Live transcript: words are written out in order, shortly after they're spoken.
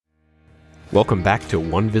Welcome back to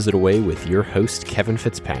One Visit Away with your host, Kevin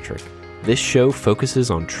Fitzpatrick. This show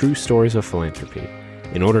focuses on true stories of philanthropy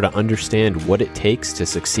in order to understand what it takes to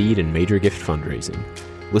succeed in major gift fundraising.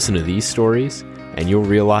 Listen to these stories, and you'll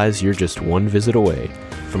realize you're just one visit away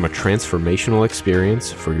from a transformational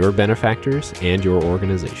experience for your benefactors and your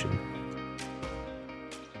organization.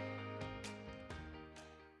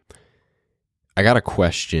 I got a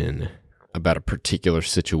question about a particular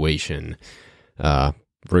situation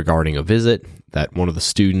regarding a visit that one of the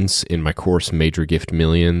students in my course, Major Gift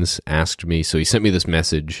Millions, asked me. So he sent me this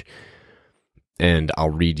message, and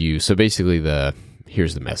I'll read you. So basically,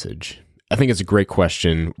 here's the message. I think it's a great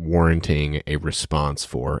question warranting a response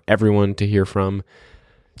for everyone to hear from.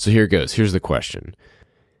 So here it goes. Here's the question.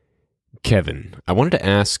 Kevin, I wanted to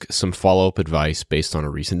ask some follow-up advice based on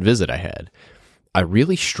a recent visit I had. I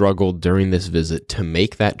really struggled during this visit to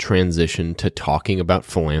make that transition to talking about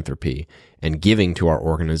philanthropy and giving to our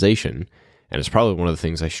organization, and it's probably one of the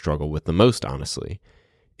things I struggle with the most, honestly.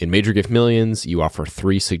 In Major Gift Millions, you offer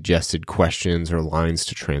 3 suggested questions or lines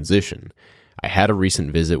to transition. I had a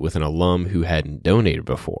recent visit with an alum who hadn't donated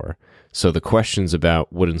before, so the questions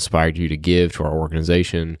about what inspired you to give to our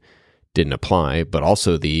organization didn't apply, but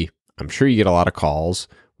also I'm sure you get a lot of calls,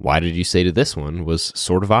 why did you say to this one, was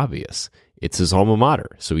sort of obvious. It's his alma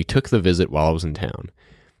mater, so he took the visit while I was in town.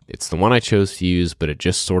 It's the one I chose to use, but it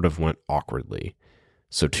just sort of went awkwardly.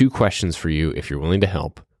 So 2 questions for you if you're willing to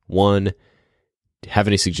help. 1, have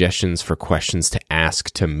any suggestions for questions to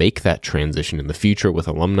ask to make that transition in the future with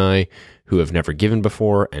alumni who have never given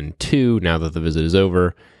before? And 2, now that the visit is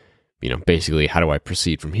over, basically, how do I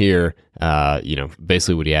proceed from here?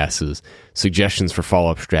 Basically what he asks is suggestions for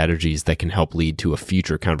follow-up strategies that can help lead to a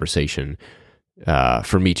future conversation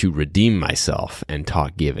for me to redeem myself and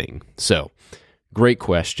talk giving. So, great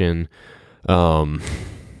question. And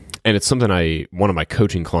it's something one of my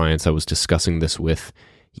coaching clients, I was discussing this with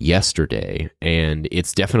yesterday, and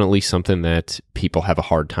it's definitely something that people have a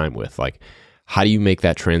hard time with. Like, how do you make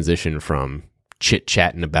that transition from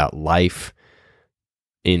chit-chatting about life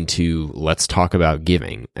into let's talk about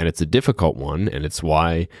giving? And it's a difficult one, and it's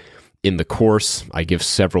why in the course I give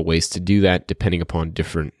several ways to do that depending upon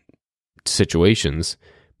different situations.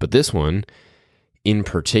 But this one in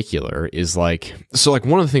particular is one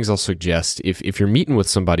of the things I'll suggest if you're meeting with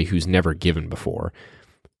somebody who's never given before,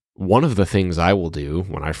 one of the things I will do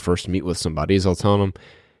when I first meet with somebody is I'll tell them,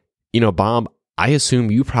 Bob, I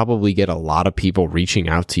assume you probably get a lot of people reaching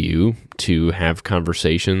out to you to have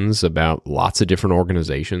conversations about lots of different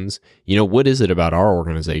organizations. What is it about our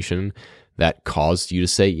organization that caused you to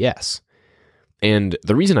say yes? And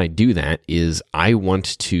the reason I do that is I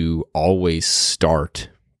want to always start,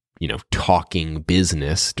 talking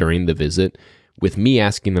business during the visit with me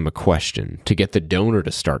asking them a question to get the donor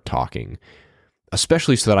to start talking,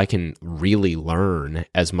 especially so that I can really learn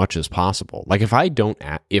as much as possible. Like if I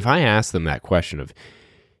ask them that question of,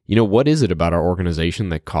 what is it about our organization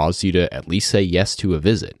that caused you to at least say yes to a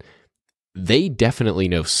visit? They definitely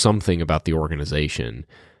know something about the organization.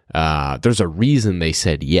 There's a reason they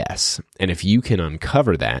said yes. And if you can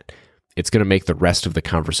uncover that, it's going to make the rest of the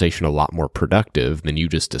conversation a lot more productive than you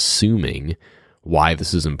just assuming why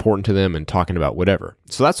this is important to them and talking about whatever.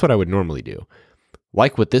 So that's what I would normally do.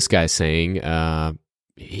 Like what this guy's saying,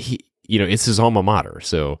 it's his alma mater.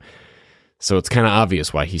 So it's kind of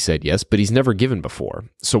obvious why he said yes, but he's never given before.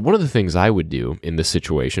 So one of the things I would do in this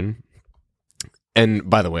situation, and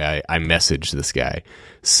by the way, I messaged this guy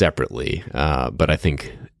separately, but I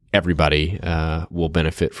think everybody will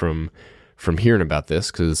benefit from hearing about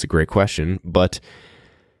this because it's a great question. But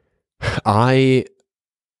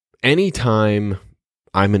anytime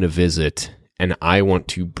I'm in a visit and I want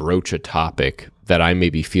to broach a topic that I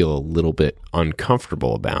maybe feel a little bit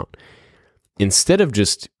uncomfortable about, instead of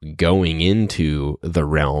just going into the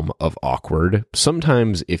realm of awkward,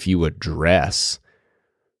 sometimes if you address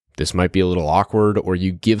this might be a little awkward or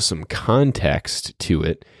you give some context to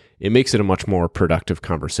it, it makes it a much more productive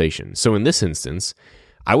conversation. So in this instance,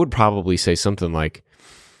 I would probably say something like,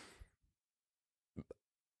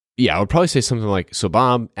 so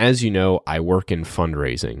Bob, as you know, I work in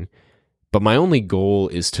fundraising, but my only goal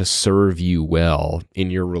is to serve you well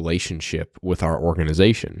in your relationship with our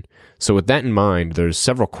organization. So with that in mind, there's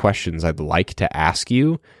several questions I'd like to ask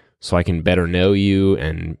you so I can better know you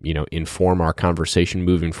and, inform our conversation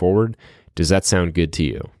moving forward. Does that sound good to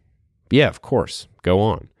you? Yeah, of course. Go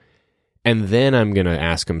on. And then I'm going to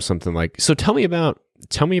ask him something like, so tell me about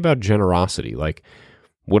generosity. Like,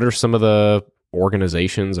 what are some of the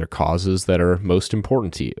organizations or causes that are most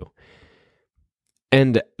important to you?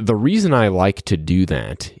 And the reason I like to do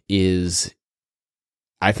that is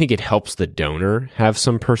I think it helps the donor have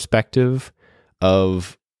some perspective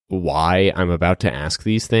of why I'm about to ask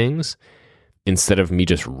these things, instead of me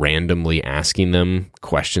just randomly asking them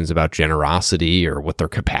questions about generosity or what their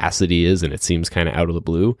capacity is, and it seems kind of out of the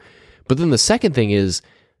blue. But then the second thing is,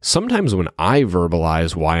 sometimes when I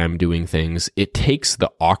verbalize why I'm doing things, it takes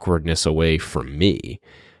the awkwardness away from me.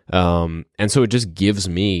 And so it just gives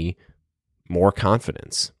me more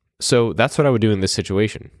confidence. So that's what I would do in this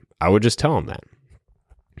situation. I would just tell them that.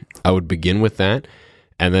 I would begin with that,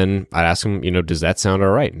 and then I'd ask them, does that sound all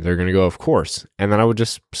right? And they're going to go, of course. And then I would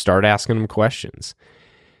just start asking them questions.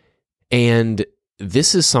 And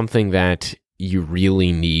this is something that you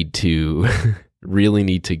really need to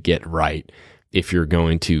get right if you're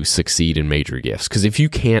going to succeed in major gifts. Because if you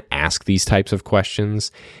can't ask these types of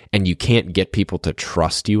questions and you can't get people to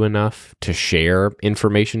trust you enough to share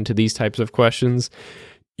information to these types of questions,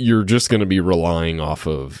 you're just going to be relying off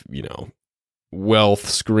of, wealth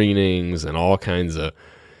screenings and all kinds of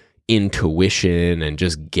intuition and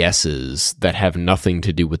just guesses that have nothing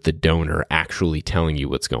to do with the donor actually telling you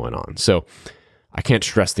what's going on. So I can't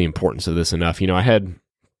stress the importance of this enough. I had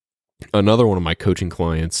another one of my coaching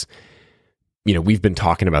clients. We've been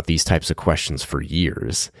talking about these types of questions for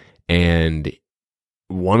years. And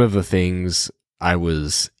one of the things I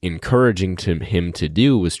was encouraging him to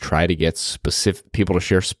do was try to get specific people to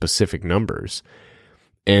share specific numbers.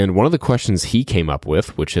 And one of the questions he came up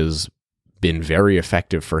with, which has been very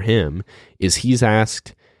effective for him, is he's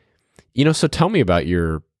asked, so tell me about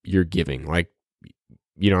your giving. Like,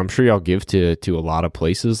 I'm sure y'all give to a lot of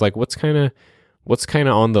places. Like, what's kind of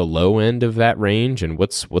on the low end of that range, and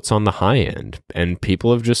what's on the high end? And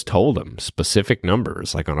people have just told him specific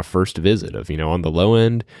numbers, like on a first visit of, on the low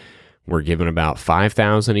end, we're giving about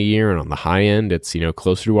 $5,000 a year, and on the high end, it's,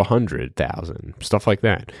 closer to $100,000, stuff like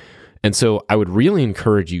that. And so I would really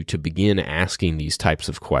encourage you to begin asking these types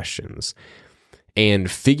of questions and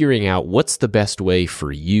figuring out what's the best way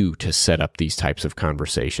for you to set up these types of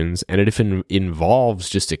conversations. And if it involves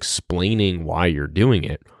just explaining why you're doing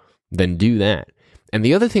it, then do that. And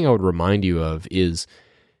the other thing I would remind you of is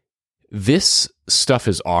this stuff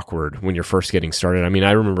is awkward when you're first getting started. I mean,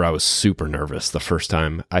 I remember I was super nervous the first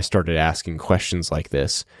time I started asking questions like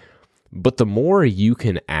this. But the more you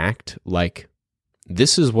can act like,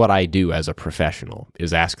 this is what I do as a professional,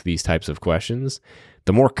 is ask these types of questions,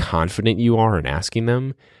 the more confident you are in asking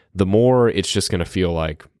them, the more it's just going to feel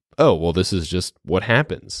like, oh, well, this is just what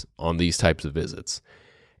happens on these types of visits.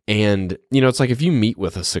 And, it's like if you meet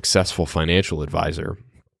with a successful financial advisor,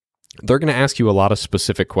 they're going to ask you a lot of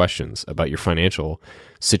specific questions about your financial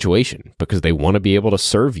situation because they want to be able to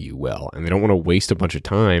serve you well, and they don't want to waste a bunch of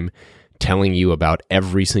time telling you about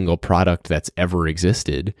every single product that's ever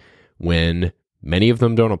existed when many of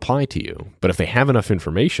them don't apply to you. But if they have enough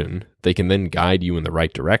information, they can then guide you in the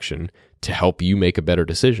right direction to help you make a better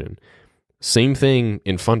decision. Same thing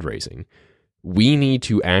in fundraising. We need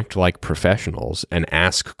to act like professionals and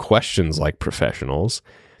ask questions like professionals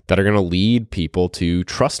that are going to lead people to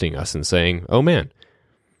trusting us and saying, oh man,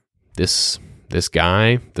 this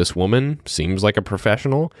guy, this woman seems like a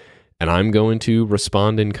professional, and I'm going to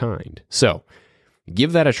respond in kind. So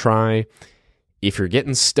give that a try. If you're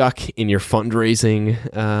getting stuck in your fundraising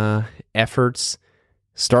efforts,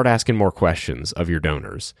 start asking more questions of your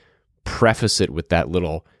donors. Preface it with that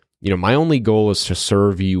little, my only goal is to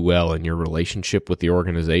serve you well in your relationship with the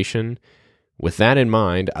organization. With that in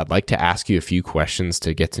mind, I'd like to ask you a few questions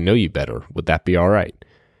to get to know you better. Would that be all right?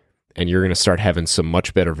 And you're going to start having some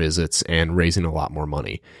much better visits and raising a lot more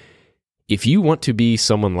money. If you want to be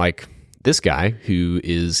someone like this guy who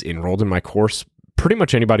is enrolled in my course, pretty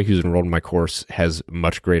much anybody who's enrolled in my course has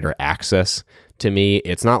much greater access to me.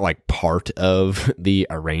 It's not like part of the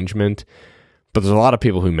arrangement, but there's a lot of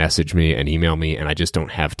people who message me and email me, and I just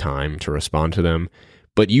don't have time to respond to them.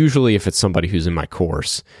 But usually if it's somebody who's in my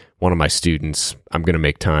course, one of my students, I'm going to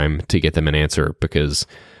make time to get them an answer because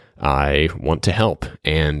I want to help,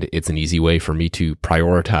 and it's an easy way for me to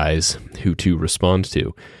prioritize who to respond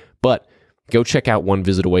to. But go check out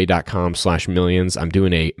onevisitaway.com/millions. I'm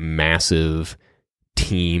doing a massive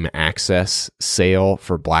team access sale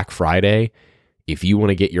for Black Friday. If you want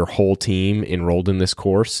to get your whole team enrolled in this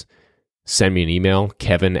course, send me an email,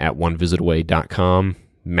 kevin@onevisitaway.com.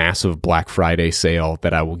 Massive Black Friday sale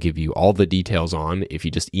that I will give you all the details on if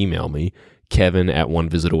you just email me,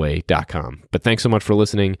 kevin@onevisitaway.com. But thanks so much for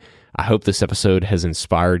listening. I hope this episode has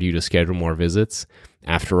inspired you to schedule more visits.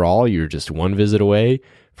 After all, you're just one visit away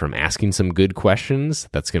from asking some good questions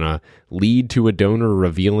that's going to lead to a donor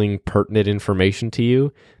revealing pertinent information to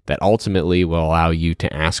you that ultimately will allow you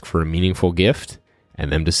to ask for a meaningful gift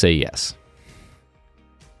and them to say yes.